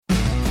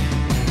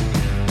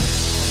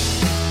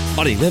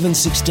on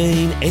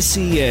 1116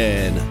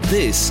 SEN.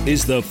 This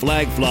is the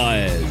Flag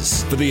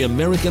Flyers for the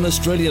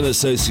American-Australian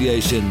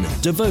Association,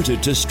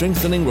 devoted to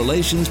strengthening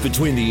relations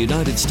between the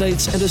United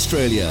States and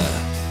Australia.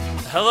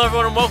 Hello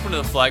everyone and welcome to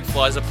the Flag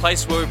Flyers, a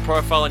place where we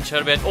profile and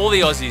chat about all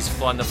the Aussies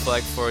flying the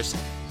flag for us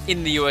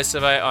in the US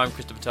of A. I'm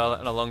Christopher Taylor,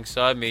 and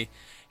alongside me,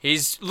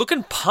 he's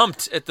looking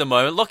pumped at the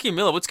moment. Lachie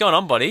Miller, what's going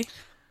on, buddy?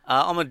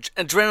 I'm an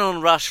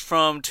adrenaline rush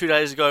from 2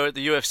 days ago at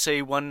the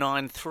UFC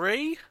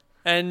 193.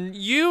 And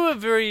you are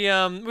very,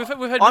 we've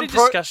had many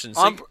discussions.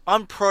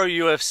 I'm pro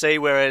UFC,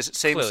 whereas it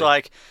seems Clearly.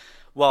 like,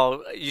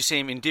 well, you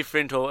seem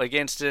indifferent or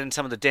against it, and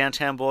some of the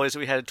downtown boys that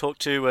we had to talk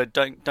to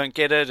don't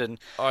get it. And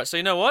all right, so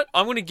you know what?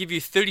 I'm going to give you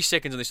 30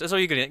 seconds on this. That's all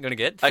you're going to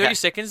get. 30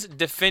 seconds.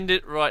 Defend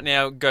it right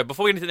now. Go.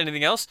 Before we get into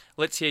anything else,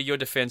 let's hear your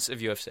defense of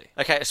UFC.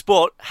 Okay, a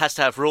sport has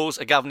to have rules,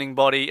 a governing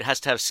body, it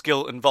has to have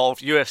skill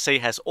involved. UFC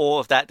has all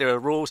of that. There are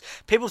rules.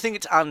 People think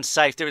it's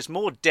unsafe. There is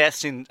more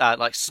deaths in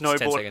like 10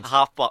 snowboard seconds.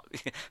 half-pipe.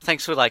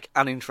 Thanks for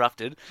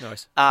uninterrupted.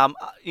 Nice.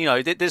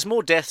 There's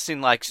more deaths in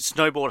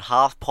snowboard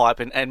half-pipe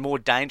and more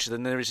danger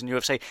than there is in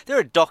UFC. There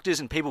are doctors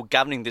and people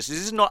governing this. This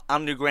is not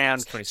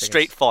underground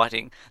street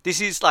fighting. This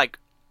is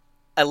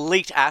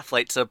elite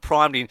athletes that are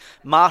primed in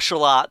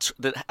martial arts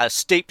that are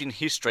steeped in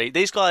history.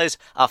 These guys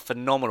are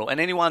phenomenal,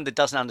 and anyone that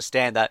doesn't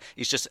understand that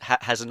is just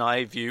has a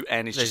naive view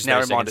and is just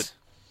narrow-minded.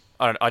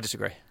 I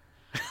disagree.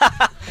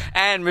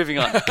 And moving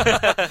on. So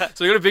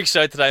we've got a big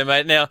show today,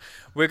 mate. Now,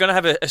 we're going to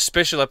have a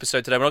special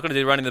episode today. We're not going to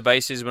do running the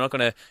bases. We're not going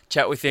to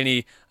chat with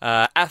any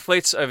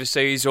athletes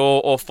overseas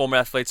or former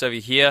athletes over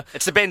here.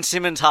 It's the Ben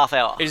Simmons half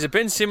hour. It is a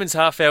Ben Simmons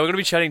half hour. We're going to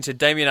be chatting to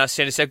Damian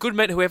Arsenis, our good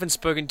mate who we haven't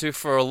spoken to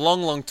for a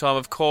long, long time,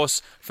 of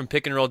course, from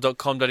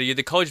pickandroll.com.au.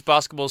 The college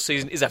basketball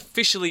season is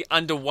officially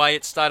underway.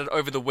 It started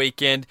over the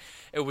weekend.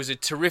 It was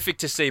terrific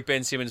to see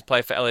Ben Simmons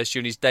play for LSU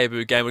in his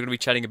debut game. We're going to be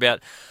chatting about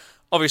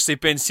obviously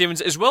Ben Simmons,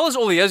 as well as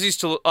all the other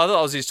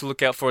Aussies to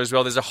look out for as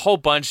well. There's a whole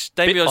bunch.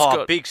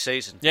 Big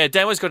season. Yeah,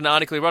 Damo's got an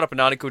article. He wrote up an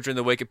article during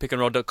the week at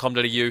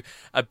pickandroll.com.au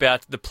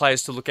about the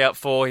players to look out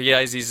for. He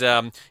has his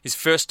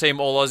first team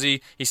All-Aussie,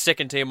 his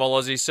second team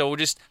All-Aussie. So we'll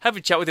just have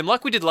a chat with him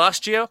like we did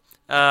last year.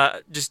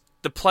 Just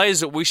the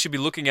players that we should be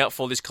looking out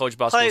for this college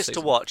basketball Players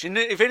season. to watch. And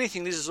if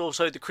anything, this is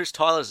also the Chris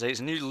Tyler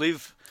season. You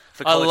live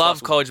for I college love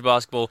basketball. college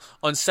basketball.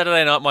 On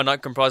Saturday night, my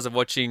night comprised of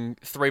watching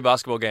 3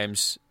 basketball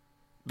games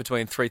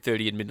between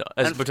 3:30 and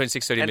midnight. Between 6:30 and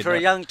midnight. And for a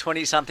young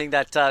 20-something,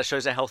 that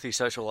shows a healthy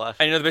social life.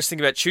 And you know the best thing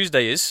about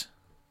Tuesday is?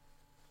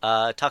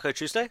 Taco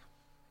Tuesday?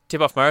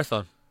 Tip-off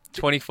marathon.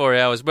 24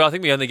 hours. Well, I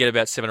think we only get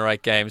about 7 or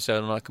 8 games, so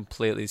I'm not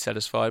completely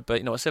satisfied.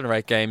 But, 7 or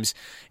 8 games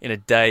in a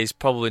day is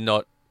probably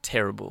not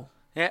terrible.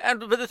 Yeah,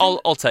 but the thing,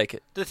 I'll take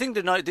it. The thing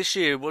to note this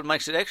year, what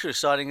makes it extra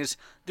exciting is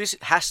this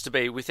has to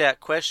be, without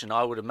question,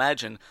 I would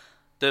imagine,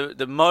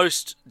 the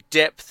most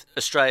depth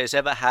Australia's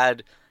ever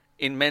had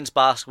in men's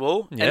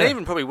basketball, and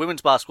even probably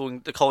women's basketball in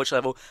the college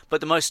level,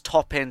 but the most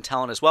top-end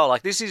talent as well.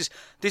 This is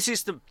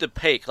the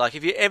peak.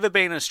 If you've ever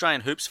been an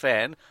Australian hoops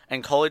fan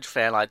and college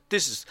fan,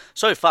 this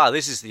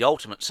is the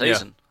ultimate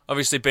season. Yeah.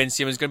 Obviously, Ben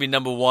Simmons is going to be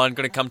number 1,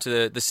 going to come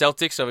to the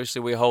Celtics.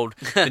 Obviously, we hold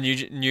the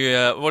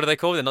new what are they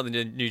called? They're not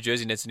the New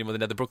Jersey Nets anymore.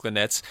 They're the Brooklyn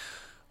Nets.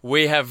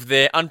 We have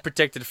their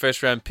unprotected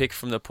first-round pick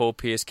from the Paul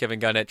Pierce, Kevin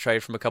Garnett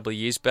trade from a couple of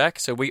years back.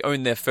 So we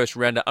own their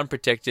first-rounder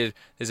unprotected.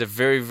 There's a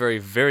very, very,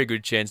 very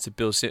good chance that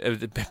Ben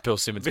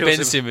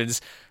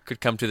Simmons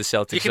could come to the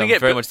Celtics.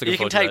 You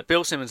can take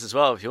Bill Simmons as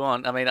well if you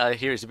want. I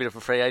hear he's a bit of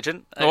a free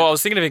agent. Well, I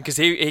was thinking of him because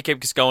he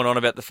keeps going on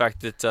about the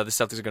fact that the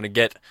Celtics are going to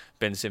get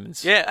Ben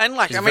Simmons. Yeah, and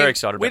very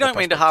excited about we don't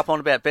mean to harp on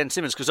about Ben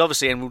Simmons because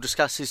obviously, and we'll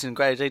discuss this in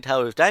greater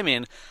detail with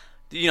Damian,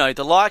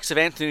 the likes of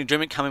Anthony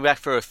Drummond coming back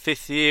for a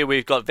 5th year.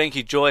 We've got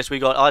Venky Joyce.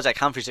 We've got Isaac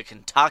Humphries at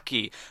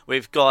Kentucky.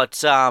 We've got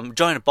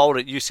Jonah Bolt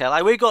at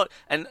UCLA. We've got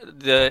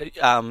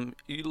the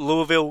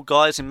Louisville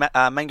guys in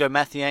Mango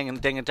Mathiang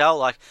and Deng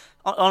Adel.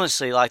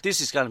 Honestly,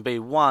 this is going to be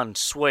one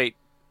sweet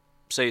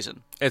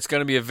season. It's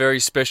going to be a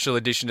very special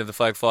edition of the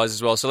Flag Flies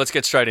as well. So let's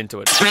get straight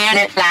into it.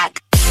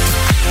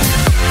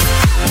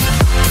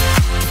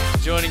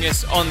 Joining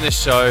us on this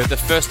show, the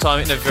first time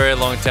in a very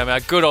long time,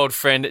 our good old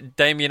friend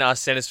Damian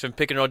Arsenis from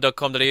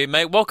pickandroll.com.au.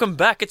 Mate, welcome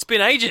back. It's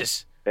been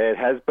ages. It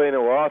has been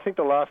a while. I think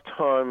the last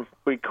time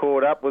we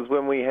caught up was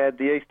when we had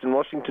the Eastern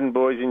Washington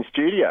boys in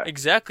studio.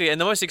 Exactly,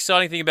 and the most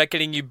exciting thing about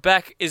getting you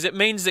back is it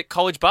means that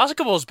college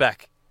basketball's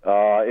back.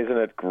 Isn't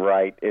it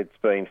great? It's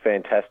been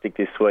fantastic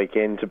this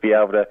weekend to be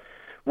able to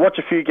watch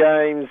a few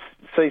games,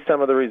 see some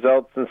of the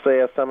results and see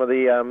how some of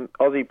the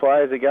Aussie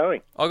players are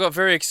going. I got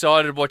very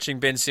excited watching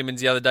Ben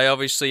Simmons the other day.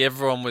 Obviously,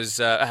 everyone was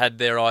had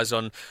their eyes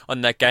on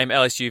that game.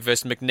 LSU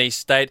versus McNeese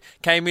State.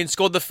 Came in,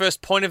 scored the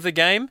first point of the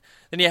game.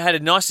 Then he had a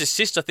nice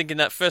assist, I think, in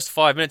that first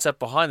 5 minutes up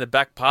behind. The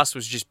back pass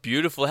was just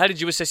beautiful. How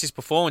did you assess his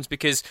performance?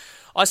 Because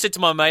I said to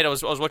my mate, I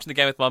was watching the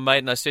game with my mate,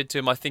 and I said to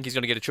him, I think he's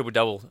going to get a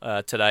triple-double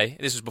today.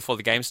 This was before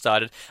the game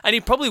started. And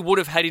he probably would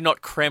have had he not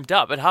cramped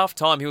up. At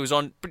half-time, he was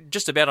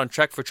just about on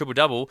track for a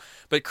triple-double,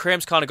 but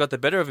cramps kind of got the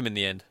better of him in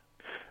the end.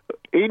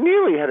 He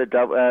nearly had a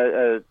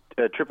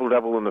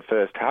triple-double in the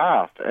first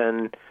half,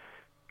 and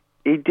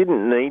he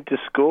didn't need to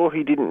score.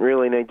 He didn't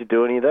really need to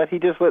do any of that. He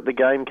just let the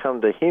game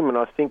come to him, and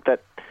I think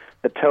that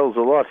tells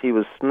a lot. He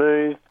was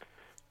smooth,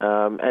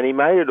 and he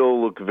made it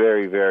all look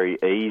very, very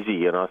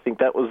easy, and I think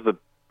that was the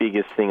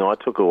biggest thing I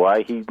took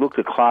away. He looked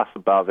a class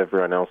above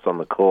everyone else on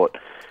the court,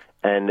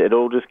 and it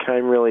all just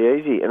came really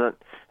easy. And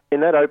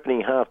in that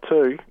opening half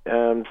too,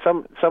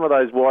 some of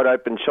those wide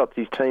open shots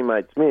his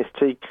teammates missed,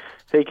 he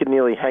could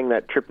nearly hang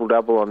that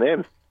triple-double on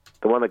them,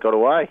 the one that got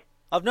away.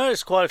 I've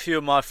noticed quite a few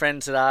of my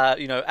friends that are,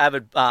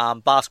 avid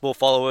basketball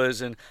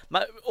followers and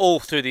all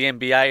through the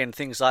NBA and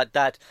things like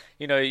that.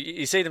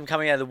 You see them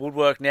coming out of the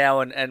woodwork now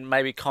and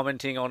maybe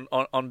commenting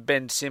on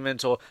Ben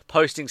Simmons or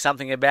posting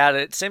something about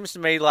it. It seems to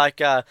me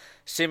like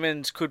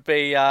Simmons could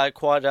be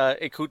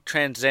it could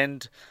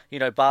transcend,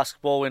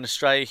 basketball in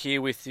Australia here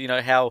with,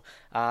 how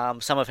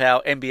some of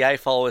our NBA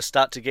followers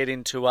start to get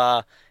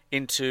into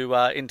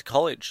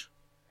college.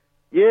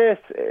 Yes,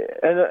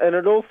 and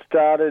it all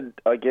started,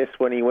 I guess,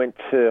 when he went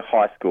to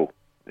high school,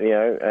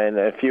 and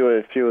a few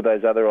of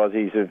those other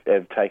Aussies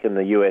have taken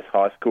the US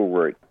high school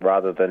route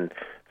rather than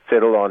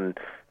settle on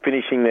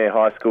finishing their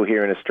high school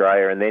here in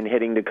Australia and then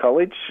heading to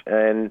college,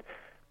 and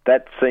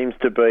that seems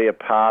to be a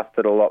path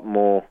that a lot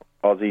more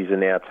Aussies are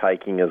now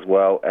taking as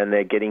well, and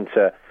they're getting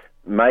to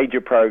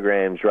major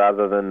programs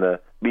rather than the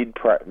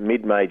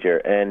mid-major,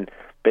 and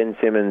Ben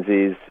Simmons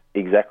is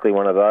exactly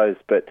one of those,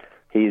 but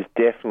he's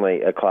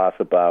definitely a class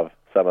above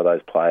some of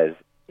those players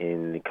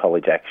in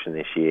college action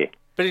this year.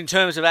 But in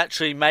terms of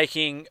actually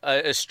making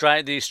the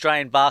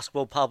Australian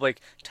basketball public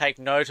take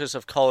notice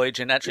of college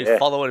and actually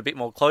follow it a bit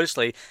more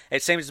closely,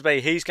 it seems to be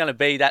he's going to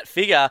be that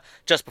figure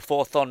just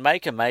before Thon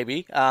Maker,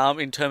 maybe,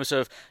 in terms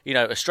of,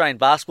 Australian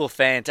basketball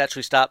fans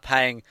actually start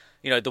paying,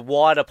 the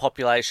wider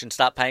population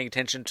start paying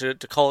attention to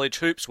college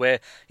hoops where,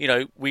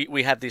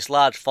 we have this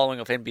large following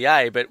of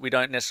NBA, but we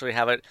don't necessarily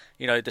have it,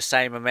 the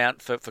same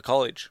amount for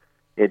college.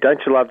 Yeah,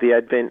 don't you love the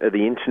advent of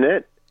the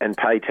internet and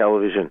pay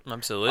television?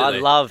 Absolutely. I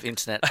love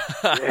internet.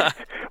 Yeah.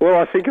 Well,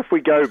 I think if we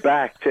go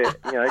back to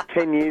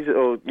 10 years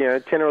or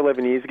 10 or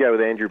 11 years ago with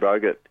Andrew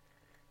Bogut,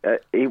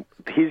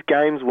 his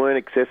games weren't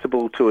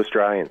accessible to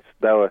Australians.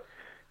 They were,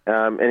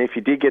 and if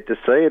you did get to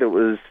see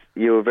it,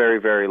 you were very,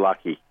 very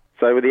lucky.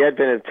 So with the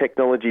advent of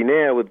technology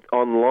now, with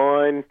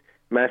online,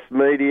 mass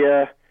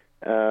media,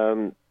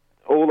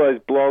 all those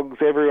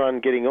blogs, everyone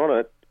getting on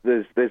it,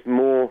 there's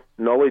more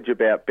knowledge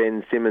about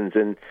Ben Simmons,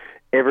 and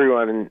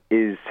everyone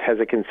has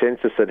a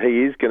consensus that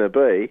he is going to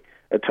be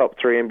a top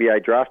 3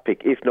 NBA draft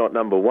pick, if not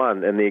number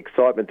 1. And the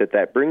excitement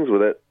that brings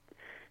with it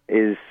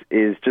is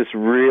just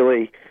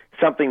really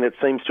something that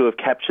seems to have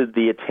captured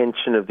the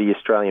attention of the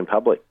Australian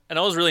public. And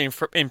I was really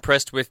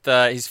impressed with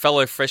his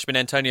fellow freshman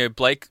Antonio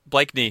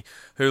Blakeney,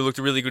 who looked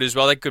really good as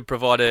well. That could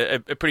provide a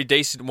pretty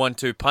decent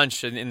 1-2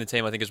 punch in the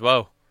team, I think, as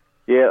well.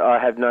 Yeah, I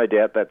have no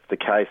doubt that's the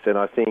case, and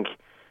I think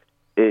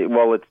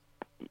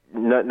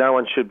no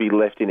one should be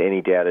left in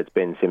any doubt it's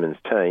Ben Simmons'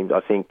 team. I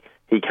think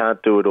he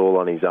can't do it all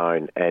on his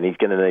own, and he's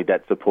going to need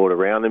that support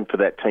around him for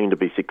that team to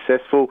be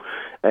successful.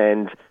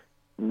 And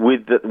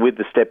with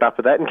the step up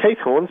of that, and Keith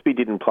Hornsby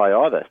didn't play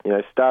either,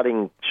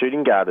 starting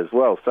shooting guard as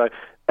well. So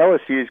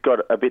LSU's got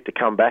a bit to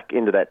come back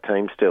into that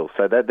team still.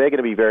 So they're going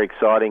to be very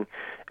exciting,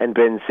 and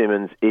Ben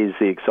Simmons is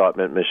the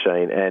excitement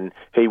machine, and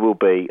he will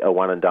be a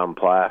one-and-done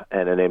player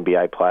and an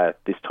NBA player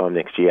this time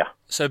next year.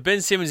 So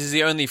Ben Simmons is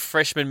the only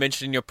freshman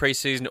mentioned in your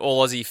preseason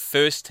All-Aussie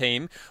first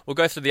team. We'll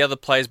go through the other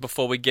players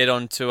before we get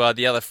on to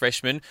the other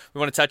freshmen. We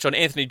want to touch on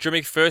Anthony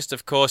Drimmick first,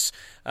 of course.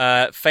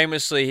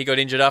 Famously, he got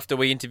injured after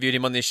we interviewed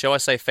him on this show. I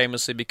say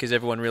famously because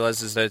everyone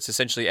realises that it's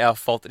essentially our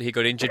fault that he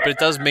got injured, but it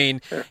does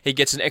mean he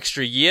gets an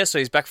extra year, so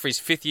he's back for his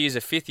 5th year. He's a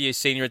 5th-year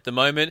senior at the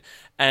moment,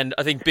 and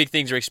I think big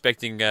things are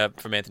expecting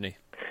from Anthony.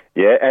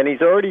 Yeah, and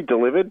he's already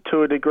delivered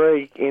to a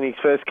degree in his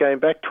first game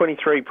back,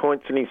 23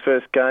 points in his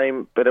first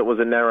game, but it was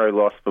a narrow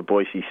loss for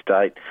Boise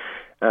State.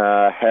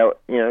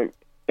 Anthony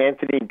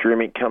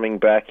Drimmick coming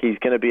back, he's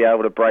going to be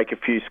able to break a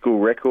few school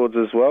records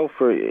as well.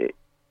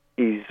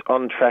 He's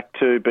on track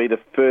to be the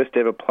first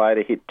ever player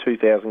to hit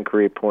 2,000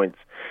 career points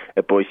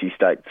at Boise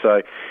State.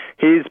 So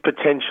his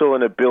potential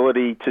and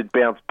ability to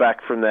bounce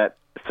back from that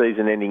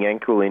season-ending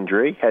ankle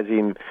injury has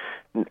him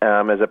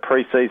as a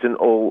preseason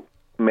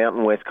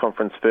All-Mountain West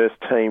Conference first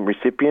team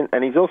recipient,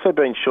 and he's also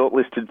been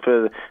shortlisted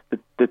for the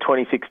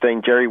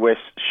 2016 Jerry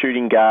West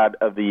Shooting Guard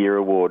of the Year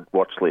Award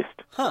watch list,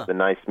 the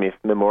Naismith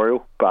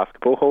Memorial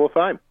Basketball Hall of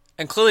Fame.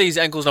 And clearly his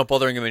ankle's not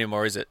bothering him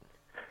anymore, is it?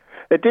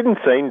 It didn't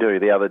seem to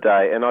the other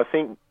day, and I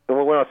think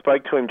when I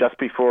spoke to him just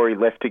before he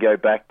left to go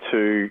back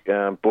to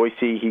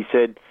Boise, he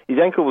said his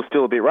ankle was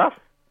still a bit rough.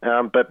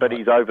 But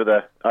he's over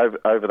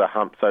the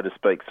hump, so to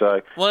speak.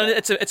 So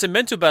it's a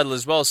mental battle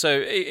as well.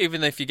 So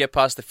even if you get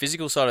past the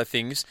physical side of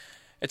things,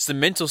 it's the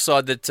mental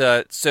side that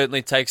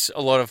certainly takes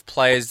a lot of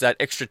players that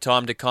extra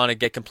time to kind of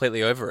get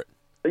completely over it.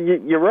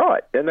 You're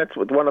right, and that's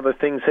one of the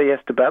things he has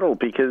to battle,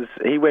 because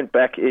he went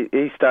back.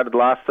 He started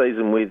last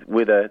season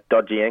with a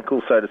dodgy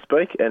ankle, so to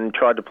speak, and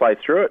tried to play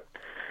through it.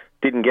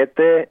 Didn't get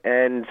there,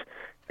 and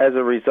as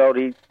a result,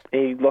 he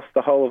lost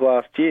the whole of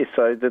last year.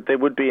 So that there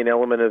would be an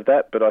element of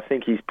that, but I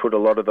think he's put a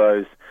lot of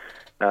those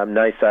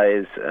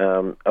naysayers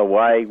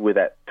away with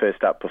that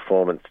first-up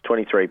performance.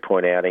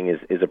 23-point outing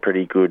is a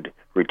pretty good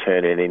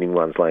return in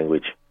anyone's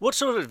language. What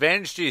sort of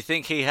advantage do you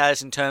think he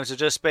has in terms of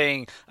just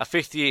being a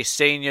fifth-year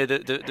senior,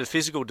 the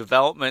physical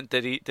development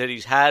that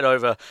he's had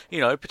over,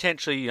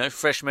 potentially,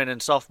 freshmen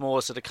and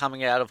sophomores that are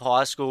coming out of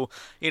high school?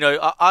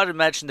 I'd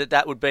imagine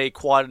that would be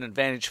quite an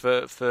advantage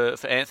for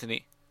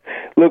Anthony.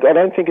 Look, I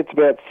don't think it's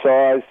about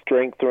size,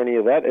 strength, or any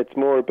of that. It's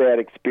more about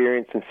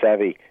experience and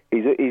savvy.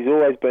 He's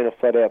always been a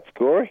flat-out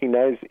scorer. He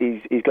knows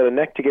he's got a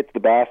knack to get to the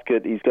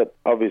basket. He's got,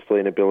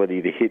 obviously, an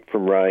ability to hit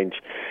from range.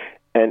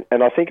 And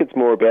I think it's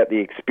more about the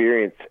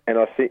experience.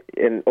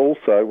 And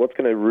also what's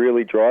going to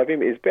really drive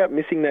him is about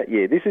missing that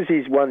year. This is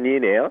his 1 year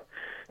now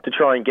to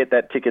try and get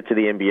that ticket to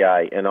the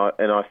NBA. And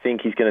I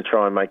think he's going to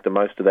try and make the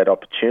most of that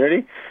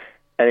opportunity.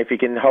 And if he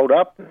can hold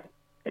up,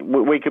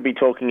 we could be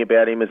talking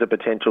about him as a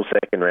potential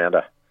second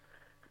rounder.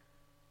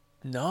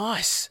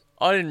 Nice.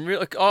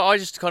 I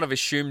just kind of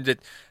assumed that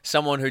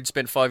someone who'd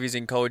spent 5 years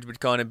in college would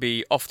kind of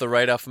be off the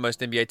radar for most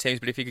NBA teams,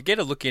 but if you could get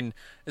a look in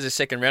as a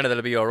second rounder,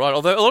 that'd be all right.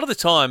 Although a lot of the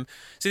time,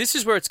 see, this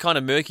is where it's kind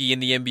of murky in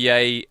the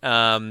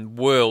NBA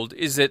world,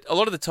 is that a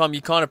lot of the time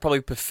you kind of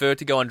probably prefer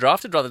to go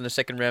undrafted rather than a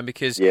second round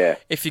because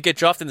if you get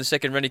drafted in the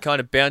second round, you're kind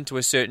of bound to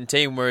a certain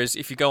team, whereas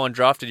if you go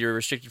undrafted, you're a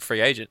restricted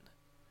free agent.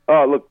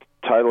 Oh, look,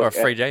 totally. Or a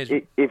free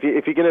agent. If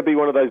you're going to be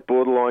one of those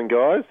borderline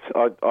guys,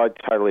 I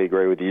totally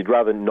agree with you. You'd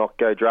rather not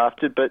go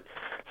drafted, but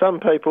some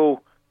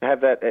people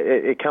have that.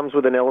 It comes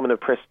with an element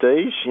of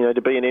prestige.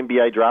 To be an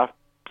NBA draft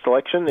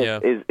selection,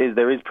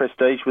 there is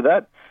prestige with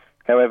that.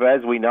 However,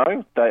 as we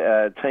know,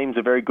 teams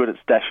are very good at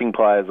stashing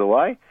players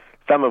away,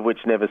 some of which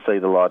never see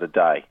the light of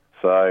day.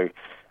 So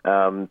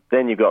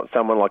then you've got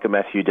someone like a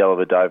Matthew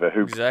Dellavedova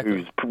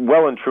who's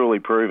well and truly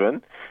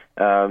proven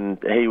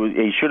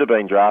he should have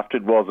been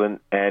drafted,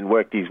 wasn't, and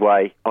worked his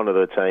way onto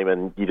the team,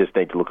 and you just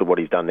need to look at what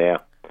he's done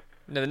now.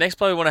 Now, the next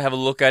player we want to have a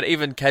look at,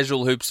 even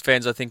casual hoops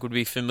fans, I think, would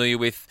be familiar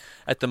with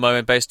at the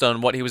moment based on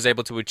what he was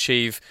able to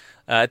achieve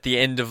at the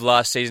end of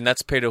last season.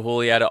 That's Peter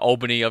Hawley out of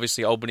Albany.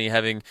 Obviously, Albany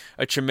having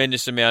a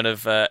tremendous amount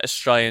of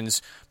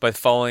Australians both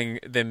following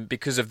them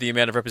because of the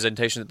amount of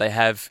representation that they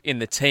have in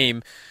the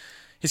team.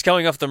 He's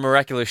coming off the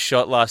miraculous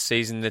shot last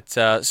season that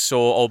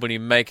saw Albany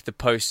make the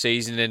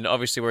postseason, and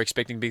obviously we're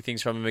expecting big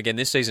things from him again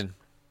this season.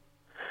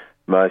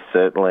 Most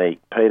certainly.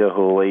 Peter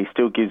Hawley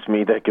still gives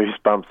me the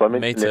goosebumps.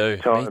 Me too.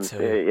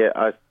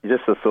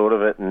 Just the thought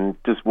of it, and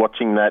just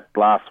watching that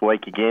last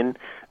week again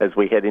as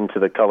we head into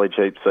the college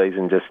hoop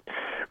season just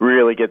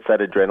really gets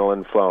that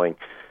adrenaline flowing.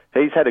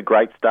 He's had a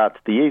great start to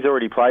the year. He's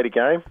already played a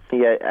game.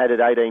 He added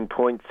 18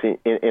 points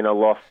in a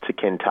loss to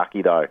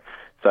Kentucky, though.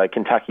 So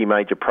Kentucky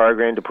major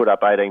program to put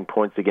up 18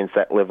 points against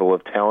that level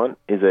of talent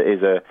is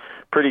a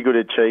pretty good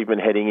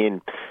achievement heading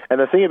in. And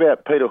the thing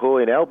about Peter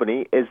Hawley and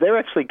Albany is they're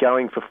actually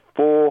going for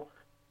 4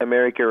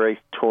 America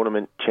East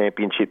tournament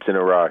championships in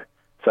a row.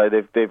 So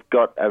they've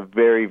got a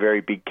very, very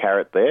big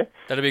carrot there.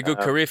 That'll be a good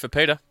career for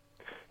Peter.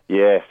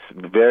 Yes,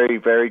 very,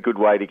 very good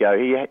way to go.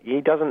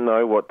 He doesn't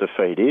know what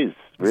defeat is,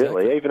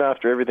 really. Exactly. Even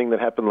after everything that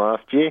happened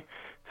last year,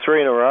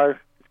 3 in a row,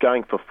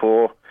 going for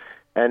 4.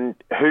 And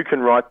who can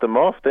write them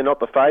off? They're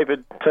not the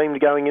favoured team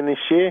going in this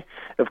year.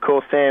 Of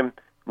course, Sam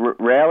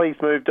Rowley's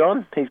moved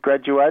on. He's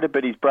graduated,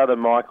 but his brother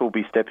Michael will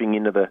be stepping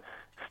into the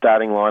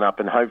starting lineup,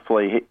 and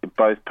hopefully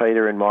both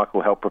Peter and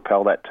Michael help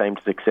propel that team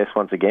to success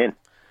once again.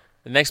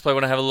 The next player I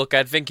want to have a look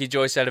at, Venky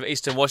Joyce out of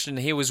Eastern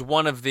Washington. He was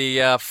one of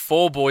the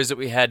 4 boys that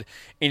we had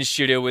in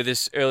studio with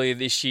us earlier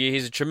this year.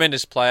 He's a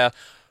tremendous player.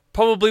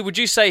 Probably, would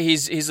you say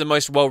he's the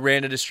most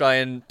well-rounded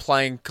Australian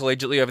playing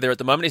collegiately over there at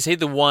the moment? Is he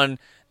the one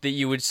that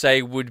you would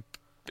say would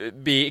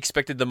be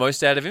expected the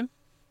most out of him?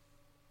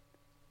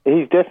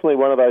 He's definitely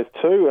one of those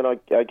two, and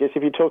I guess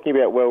if you're talking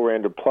about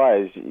well-rounded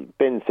players,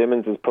 Ben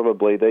Simmons is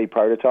probably the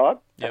prototype.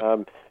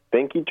 Yep.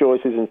 Venky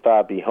Joyce isn't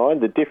far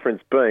behind. The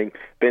difference being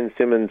Ben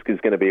Simmons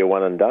is going to be a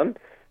one and done.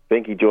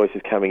 Venky Joyce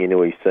is coming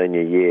into his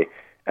senior year.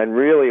 And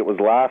really it was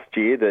last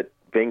year that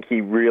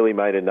Venky really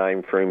made a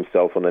name for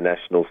himself on the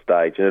national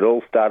stage. And it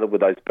all started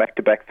with those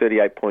back-to-back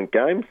 38-point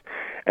games.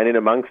 And in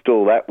amongst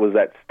all that was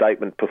that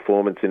statement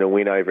performance in a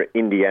win over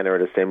Indiana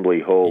at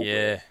Assembly Hall.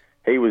 Yeah.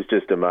 He was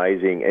just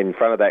amazing in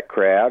front of that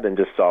crowd and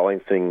just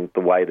silencing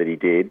the way that he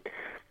did.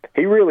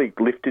 He really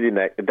lifted in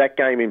that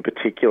game in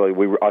particular.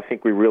 I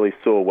think we really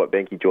saw what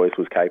Venky Joyce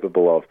was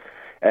capable of.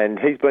 And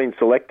he's been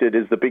selected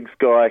as the Big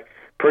Sky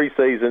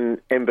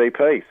pre-season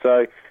MVP.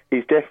 So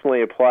he's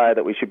definitely a player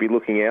that we should be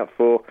looking out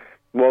for.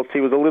 Whilst he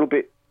was a little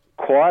bit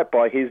quiet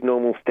by his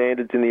normal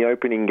standards in the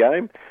opening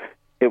game,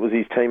 it was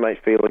his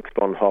teammate Felix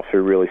von Hoff who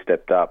really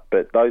stepped up.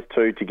 But those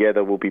two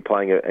together will be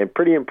playing a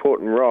pretty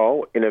important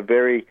role in a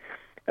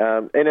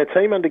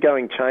team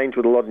undergoing change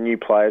with a lot of new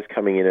players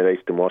coming in at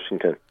Eastern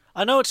Washington.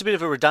 I know it's a bit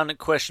of a redundant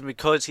question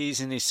because he's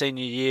in his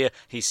senior year.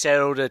 He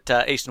settled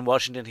at Eastern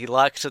Washington. He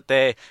likes it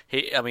there.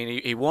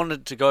 He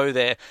wanted to go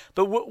there.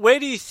 But where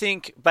do you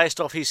think,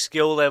 based off his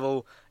skill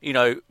level,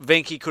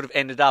 Venky could have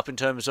ended up in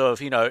terms of,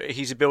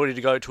 his ability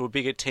to go to a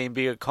bigger team,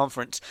 bigger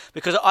conference.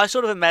 Because I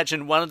sort of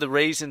imagine one of the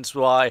reasons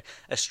why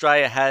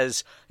Australia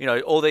has,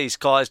 all these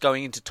guys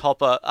going into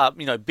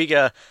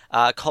bigger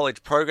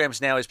college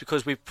programs now is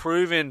because we've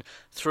proven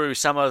through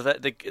some of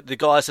the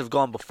guys who have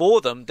gone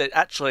before them that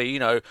actually,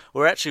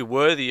 we're actually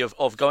worthy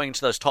of going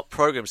into those top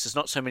programs. There's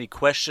not so many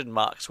question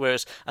marks.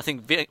 Whereas I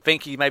think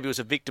Venky maybe was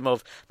a victim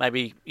of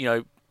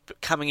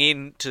coming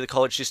into the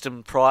college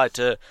system prior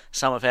to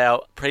some of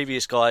our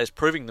previous guys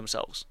proving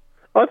themselves.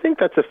 I think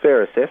that's a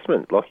fair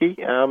assessment,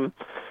 Lachie.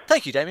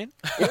 Thank you, Damian.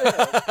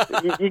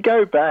 You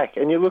go back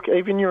and you look,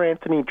 even your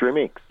Anthony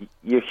Drimmicks,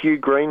 your Hugh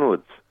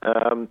Greenwoods,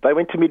 they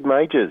went to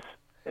mid-majors.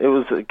 It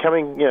was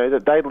coming,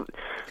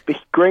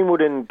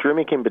 Greenwood and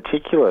Drimmick in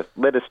particular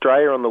led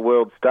Australia on the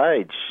world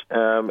stage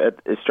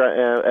at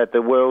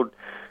the World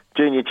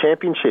Junior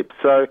Championship.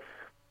 So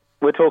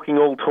we're talking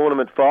all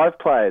Tournament 5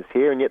 players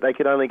here, and yet they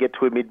could only get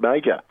to a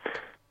mid-major.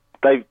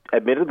 They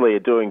admittedly are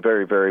doing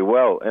very, very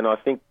well, and I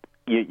think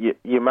you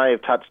may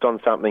have touched on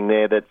something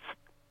there that's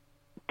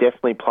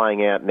definitely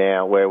playing out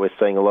now, where we're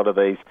seeing a lot of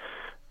these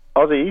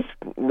Aussies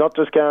not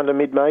just going to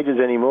mid-majors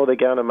anymore, they're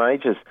going to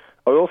majors.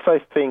 I also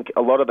think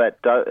a lot of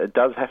that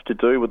does have to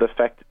do with the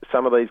fact that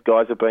some of these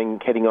guys have been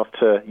heading off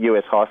to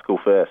US high school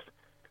first.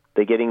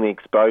 They're getting the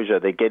exposure,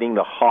 they're getting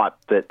the hype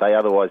that they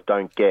otherwise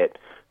don't get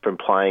from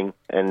playing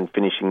and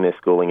finishing their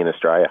schooling in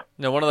Australia.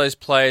 Now, one of those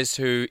players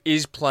who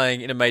is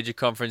playing in a major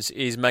conference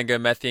is Mango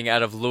Mathiang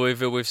out of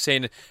Louisville. We've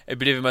seen a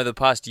bit of him over the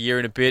past year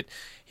and a bit.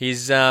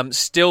 He's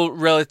still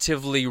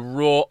relatively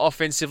raw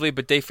offensively,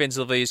 but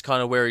defensively is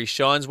kind of where he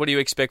shines. What do you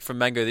expect from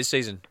Mango this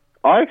season?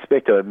 I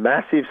expect a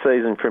massive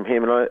season from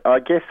him, and I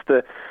guess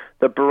the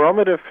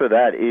barometer for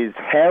that is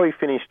how he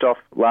finished off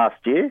last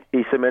year.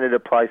 He cemented a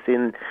place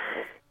in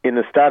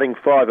the starting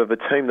 5 of a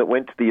team that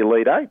went to the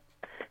Elite 8.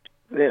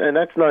 And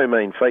that's no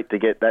mean feat to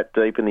get that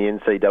deep in the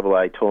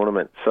NCAA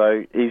tournament.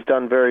 So he's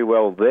done very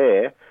well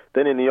there.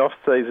 Then in the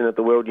off-season at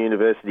the World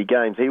University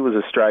Games, he was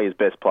Australia's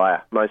best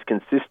player, most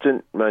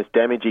consistent, most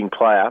damaging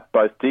player,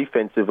 both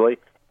defensively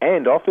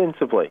and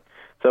offensively.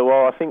 So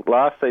while I think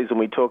last season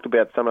we talked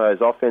about some of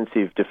those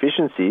offensive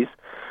deficiencies,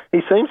 he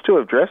seems to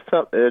have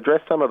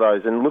addressed some of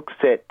those and looks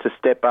set to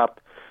step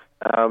up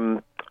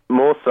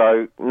more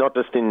so, not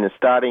just in the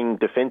starting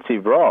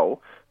defensive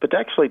role, but to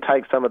actually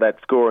take some of that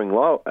scoring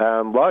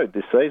load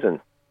this season.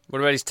 What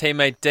about his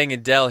teammate Deng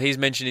Adel? He's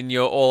mentioned in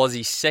your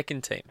All-Aussie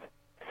second team.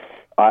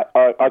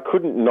 I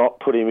couldn't not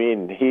put him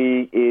in.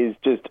 He is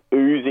just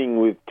oozing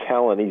with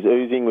talent. He's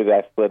oozing with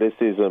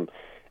athleticism.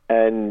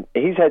 And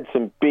he's had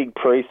some big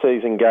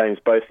pre-season games,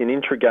 both in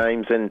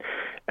intra-games and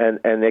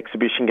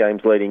exhibition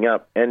games leading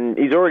up. And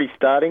he's already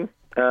starting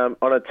on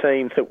a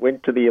team that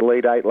went to the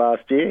Elite 8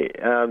 last year.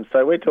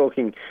 So we're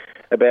talking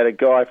about a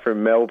guy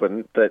from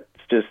Melbourne that's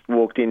just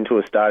walked into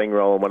a starting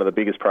role in one of the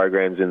biggest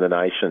programs in the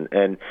nation.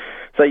 And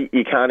so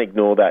you can't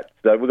ignore that.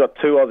 So we've got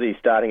 2 Aussies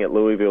starting at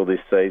Louisville this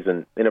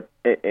season.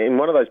 In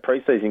one of those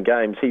pre-season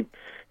games,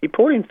 he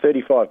poured in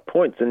 35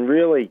 points and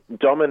really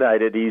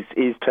dominated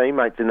his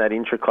teammates in that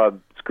intra-club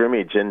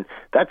scrimmage. And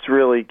that's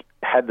really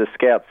had the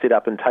scouts sit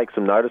up and take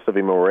some notice of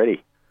him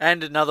already.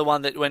 And another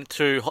one that went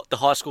through the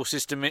high school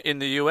system in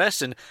the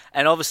US. And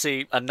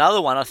obviously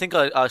another one, I think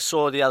I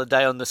saw the other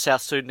day on the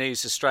South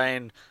Sudanese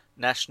Australian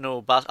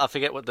National, I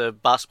forget what the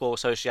Basketball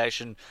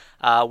Association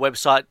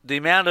website, the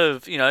amount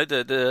of,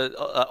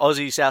 the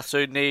Aussie South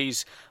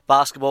Sudanese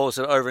basketballers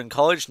that are over in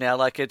college now,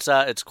 like it's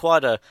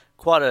quite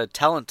a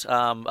talent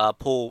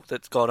pool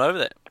that's gone over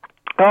there.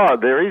 Oh,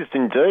 there is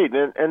indeed,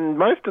 and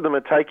most of them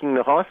are taking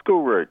the high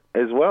school route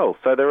as well.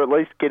 So they're at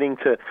least getting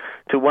to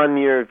 1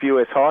 year of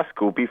US high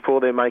school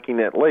before they're making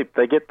that leap.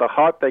 They get the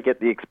hype, they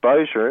get the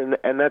exposure,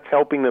 and that's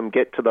helping them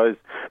get to those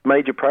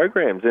major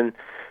programs. And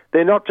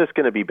they're not just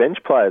going to be bench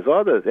players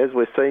either, as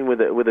we're seeing with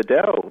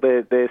Adele.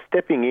 They're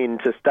stepping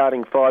into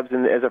starting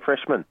 5s as a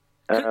freshman.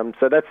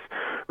 So that's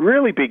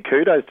really big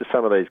kudos to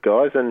some of these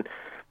guys, and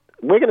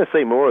we're going to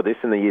see more of this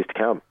in the years to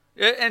come.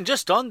 And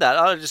just on that,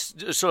 I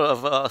just sort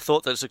of a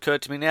thought that's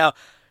occurred to me now.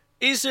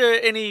 Is there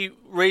any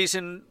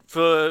reason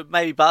for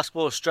maybe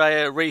Basketball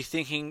Australia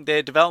rethinking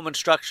their development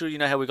structure? You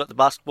know how we've got the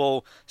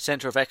Basketball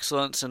Centre of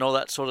Excellence and all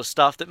that sort of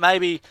stuff, that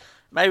maybe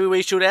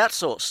we should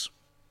outsource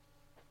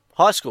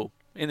high school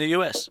in the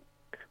US?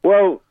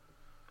 Well,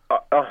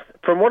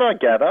 from what I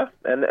gather,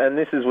 and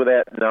this is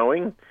without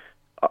knowing,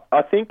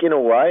 I think in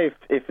a way,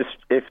 if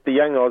the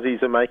young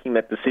Aussies are making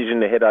that decision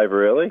to head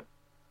over early,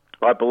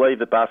 I believe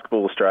that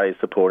Basketball Australia is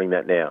supporting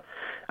that now.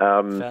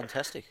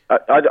 Fantastic.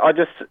 I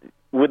just,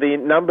 with the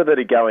number that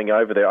are going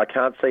over there, I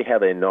can't see how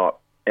they're not.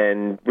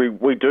 And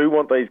we do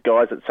want these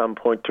guys at some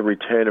point to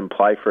return and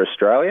play for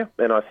Australia.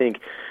 And I think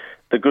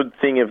the good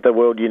thing of the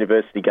World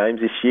University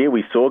Games this year,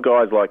 we saw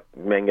guys like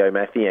Mango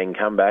Mathiang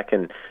come back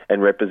and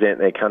represent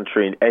their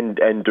country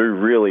and do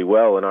really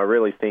well. And I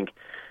really think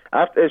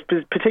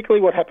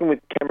particularly what happened with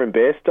Cameron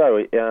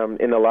Bairstow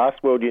in the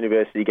last World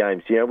University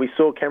Games. We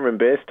saw Cameron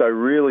Bairstow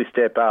really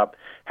step up,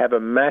 have a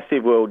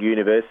massive World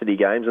University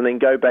Games, and then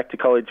go back to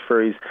college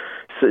for his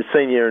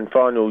senior and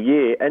final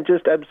year and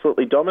just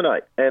absolutely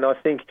dominate. And I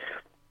think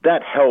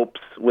that helps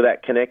with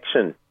that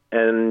connection.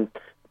 And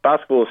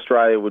Basketball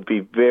Australia would be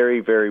very,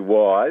 very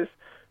wise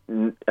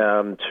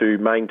to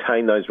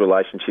maintain those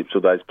relationships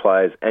with those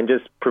players and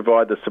just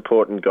provide the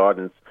support and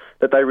guidance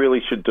that they really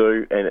should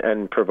do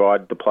and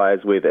provide the players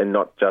with, and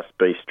not just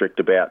be strict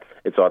about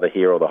it's either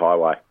here or the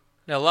highway.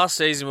 Now, last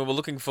season we were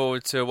looking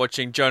forward to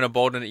watching Jonah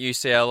Bolden at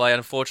UCLA.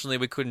 Unfortunately,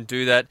 we couldn't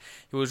do that.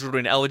 He was ruled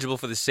ineligible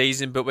for the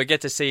season, but we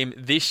get to see him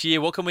this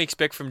year. What can we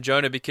expect from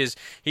Jonah? Because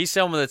he's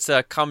someone that's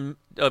come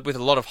with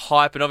a lot of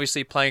hype, and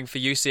obviously playing for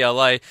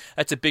UCLA,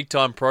 that's a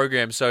big-time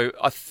program. So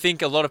I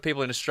think a lot of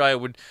people in Australia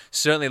would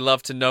certainly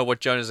love to know what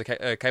Jonah's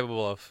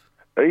capable of.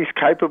 He's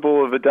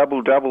capable of a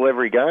double-double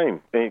every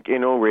game,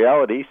 in all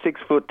reality.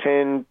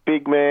 6'10",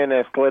 big man,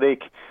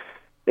 athletic.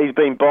 He's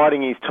been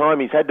biding his time.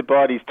 He's had to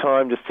bide his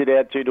time to sit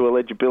out due to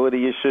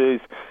eligibility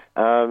issues,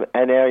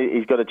 and now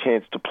he's got a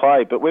chance to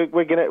play. But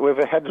we've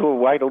had to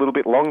wait a little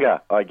bit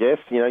longer, I guess.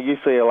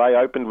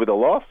 UCLA opened with a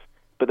loss,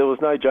 but there was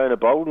no Jonah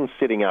Bolden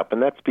sitting up,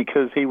 and that's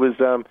because he was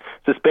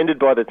suspended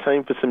by the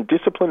team for some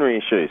disciplinary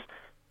issues.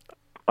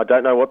 I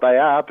don't know what they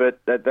are, but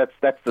that's the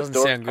story. Doesn't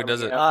sound good,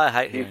 does it? I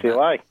hate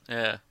UCLA.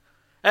 Yeah.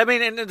 I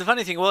mean, and the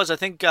funny thing was, I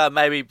think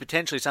maybe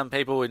potentially some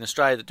people in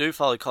Australia that do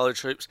follow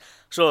college hoops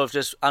sort of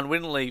just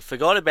unwittingly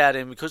forgot about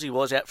him because he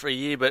was out for a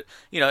year. But,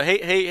 he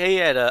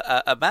had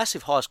a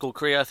massive high school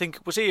career. I think,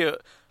 was he a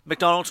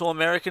McDonald's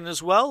All-American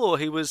as well, or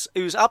he was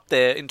up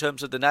there in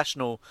terms of the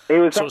national... He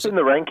was up in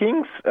the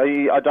rankings.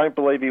 I don't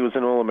believe he was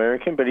an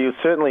All-American, but he was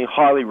certainly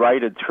highly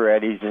rated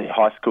throughout his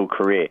high school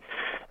career.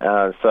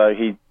 So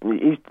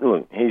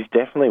he's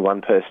definitely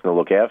one person to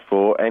look out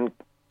for, and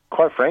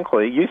quite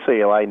frankly,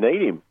 UCLA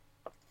need him.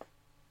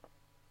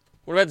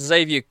 What about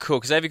Xavier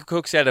Cook? Xavier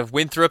Cook's out of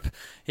Winthrop.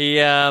 He's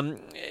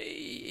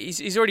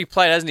already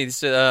played, hasn't he,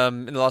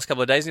 in the last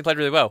couple of days, and he played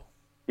really well.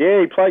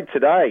 Yeah, he played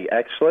today,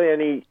 actually,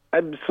 and he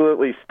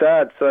absolutely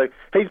starred. So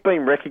he's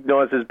been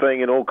recognised as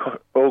being an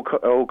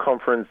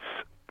all-conference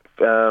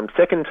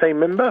second-team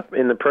member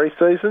in the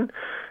pre-season,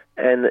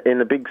 and in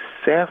the Big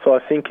South, I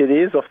think it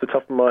is, off the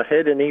top of my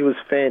head, and he was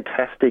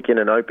fantastic in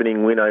an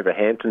opening win over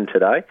Hampton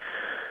today.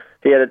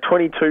 He had a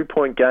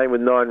 22-point game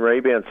with 9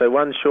 rebounds, so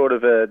one short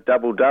of a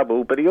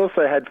double-double, but he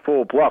also had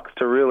 4 blocks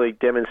to really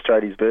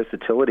demonstrate his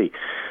versatility.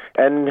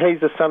 And he's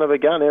the son of a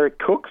gun, Eric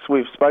Cooks.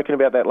 We've spoken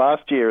about that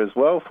last year as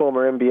well,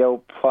 former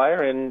NBL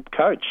player and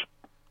coach.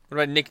 What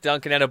about Nick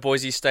Duncan out of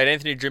Boise State,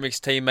 Anthony Drimmick's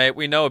teammate?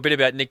 We know a bit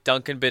about Nick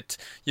Duncan, but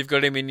you've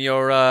got him in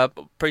your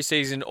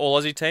pre-season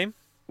All-Aussie team?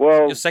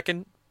 Well, your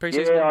second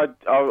pre-season? Yeah,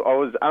 I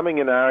was umming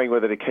and ahhing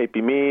whether to keep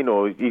him in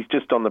or he's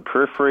just on the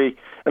periphery.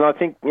 And I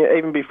think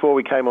even before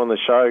we came on the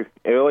show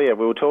earlier,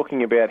 we were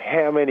talking about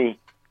how many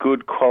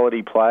good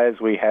quality players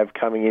we have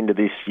coming into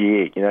this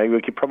year.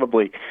 We could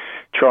probably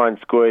try and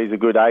squeeze a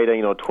good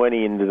 18 or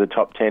 20 into the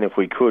top 10 if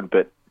we could,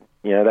 but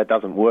that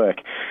doesn't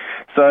work.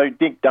 So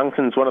Nick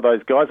Duncan's one of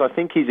those guys. I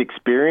think his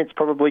experience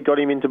probably got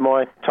him into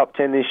my top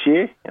 10 this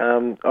year.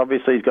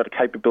 Obviously, he's got a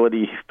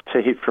capability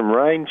to hit from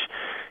range.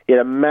 He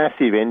had a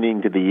massive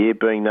ending to the year,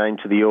 being named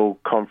to the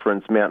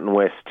All-Conference Mountain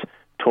West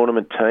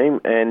tournament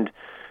team, and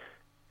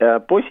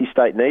Boise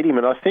State need him.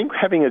 And I think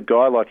having a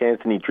guy like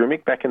Anthony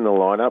Drimmick back in the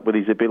lineup with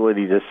his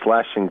ability to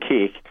slash and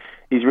kick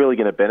is really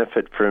going to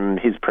benefit from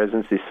his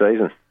presence this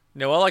season.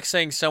 Now, I like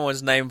seeing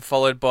someone's name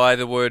followed by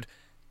the word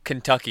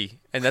Kentucky,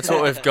 and that's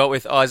what we've got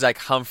with Isaac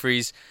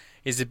Humphries.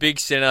 He's a big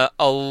centre,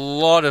 a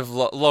lot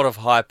of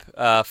hype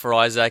for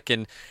Isaac,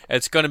 and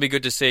it's going to be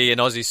good to see an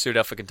Aussie suit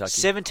up for Kentucky.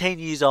 17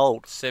 years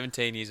old.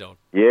 17 years old.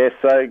 Yeah,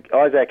 so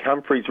Isaac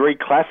Humphries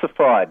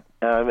reclassified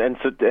and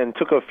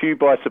took a few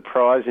by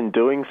surprise in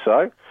doing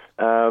so.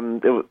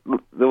 There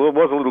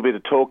was a little bit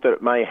of talk that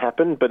it may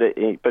happen, but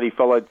he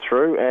followed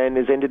through and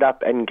has ended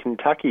up in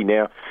Kentucky.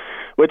 Now,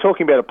 we're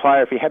talking about a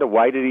player, if he had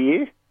waited a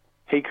year,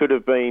 he could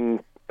have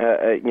been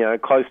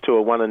close to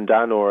a one and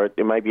done, or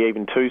maybe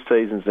even 2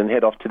 seasons, and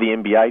head off to the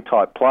NBA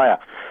type player.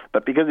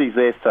 But because he's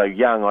there so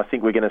young, I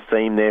think we're going to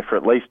see him there for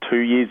at least 2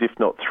 years, if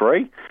not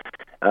 3.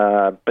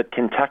 But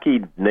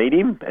Kentucky need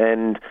him,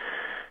 and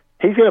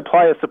he's going to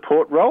play a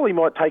support role. He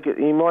might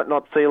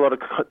not see a lot of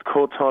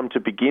court time to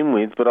begin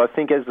with, but I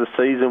think as the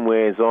season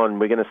wears on,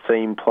 we're going to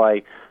see him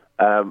play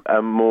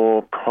a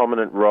more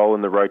prominent role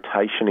in the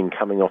rotation and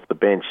coming off the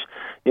bench.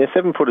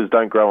 7-footers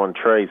don't grow on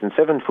trees, and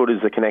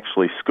 7-footers that can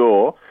actually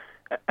score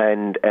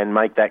and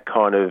make that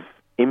kind of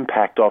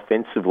impact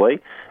offensively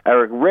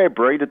are a rare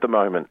breed at the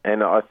moment,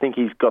 and I think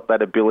he's got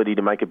that ability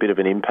to make a bit of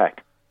an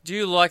impact. Do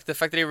you like the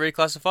fact that he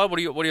reclassified?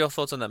 What are your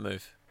thoughts on that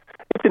move?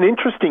 It's an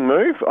interesting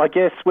move, I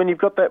guess, when you've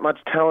got that much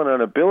talent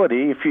and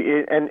ability,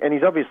 and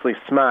he's obviously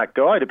a smart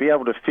guy to be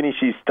able to finish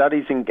his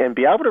studies and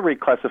be able to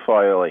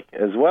reclassify early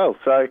as well.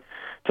 So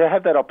to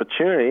have that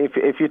opportunity,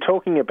 if you're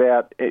talking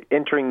about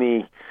entering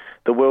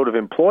the world of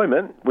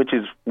employment, which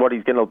is what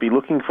he's going to be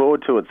looking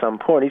forward to at some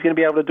point, he's going to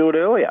be able to do it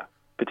earlier.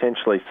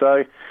 potentially.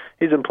 So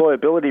his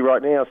employability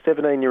right now,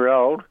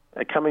 17-year-old,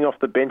 coming off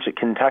the bench at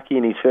Kentucky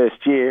in his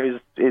first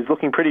year, is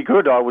looking pretty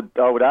good, I would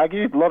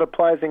argue. A lot of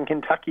players in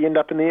Kentucky end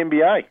up in the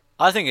NBA.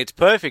 I think it's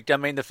perfect. I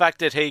mean, the fact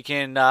that he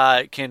can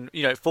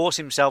force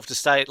himself to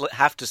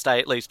have to stay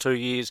at least 2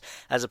 years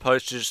as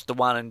opposed to just the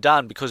one and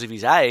done because of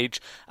his age,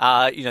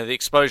 the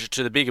exposure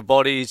to the bigger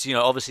bodies,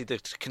 obviously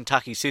the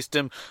Kentucky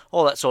system,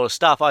 all that sort of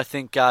stuff. I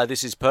think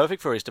this is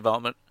perfect for his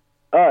development.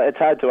 Oh, it's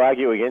hard to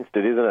argue against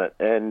it, isn't it?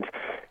 And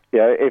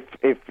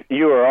if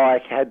you or I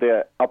had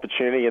the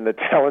opportunity and the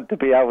talent to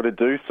be able to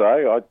do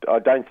so, I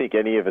don't think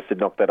any of us would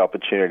knock that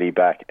opportunity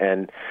back.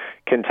 And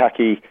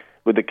Kentucky,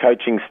 with the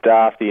coaching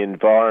staff, the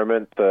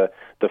environment, the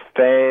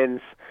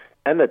fans,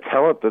 and the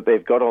talent that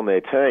they've got on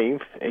their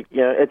team,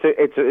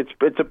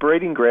 it's a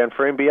breeding ground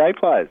for NBA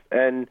players.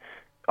 And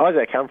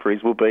Isaac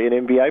Humphries will be an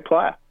NBA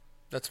player.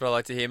 That's what I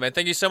like to hear, mate.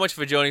 Thank you so much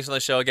for joining us on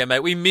the show again, mate.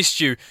 We missed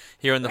you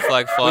here on the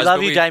Flag Flyers. We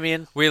love you,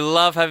 Damian. We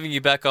love having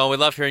you back on. We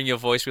love hearing your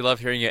voice. We love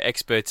hearing your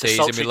expertise.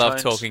 And we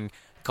love talking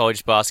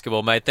college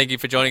basketball, mate. Thank you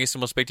for joining us,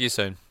 and we'll speak to you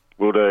soon.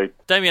 Will do.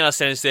 Damian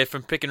Arsenis there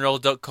from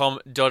pickandroll.com.au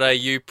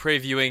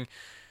previewing.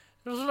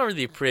 It was not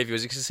really a preview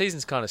because the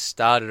season's kind of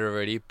started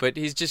already, but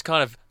he's just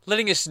kind of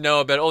letting us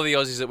know about all the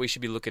Aussies that we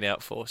should be looking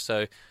out for.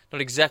 So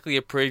not exactly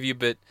a preview,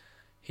 but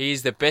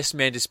he's the best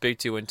man to speak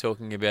to when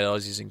talking about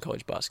Aussies in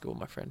college basketball,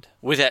 my friend.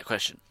 Without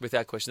question.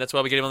 Without question. That's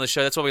why we get him on the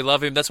show. That's why we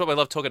love him. That's why we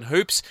love talking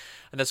hoops.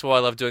 And that's why I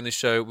love doing the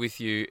show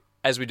with you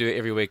as we do it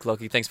every week.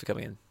 Lachie, thanks for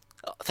coming in.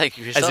 Oh, thank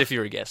you, Christoph. As if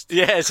you're a guest.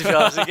 Yeah, as if I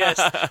was a guest.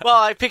 Well,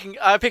 I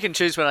pick and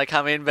choose when I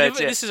come in, but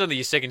This is only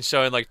your second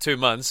show in like 2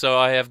 months, so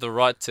I have the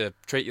right to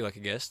treat you like a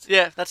guest.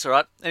 Yeah, that's all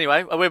right.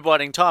 Anyway, we're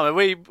biding time. Have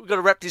we got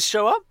to wrap this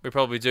show up? We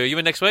probably do. You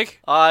in next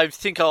week? I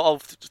think I'll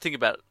think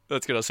about it.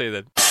 That's good. I'll see you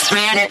then.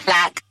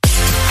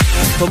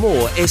 For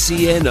more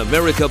SEN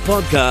America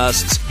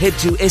podcasts, head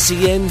to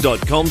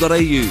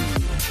sen.com.au.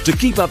 To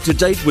keep up to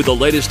date with the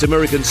latest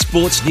American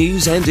sports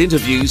news and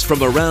interviews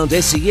from around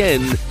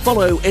SEN,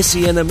 follow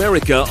SEN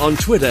America on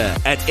Twitter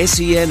at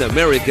SEN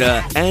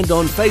America and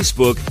on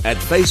Facebook at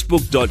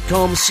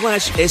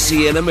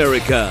facebook.com/SEN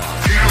America.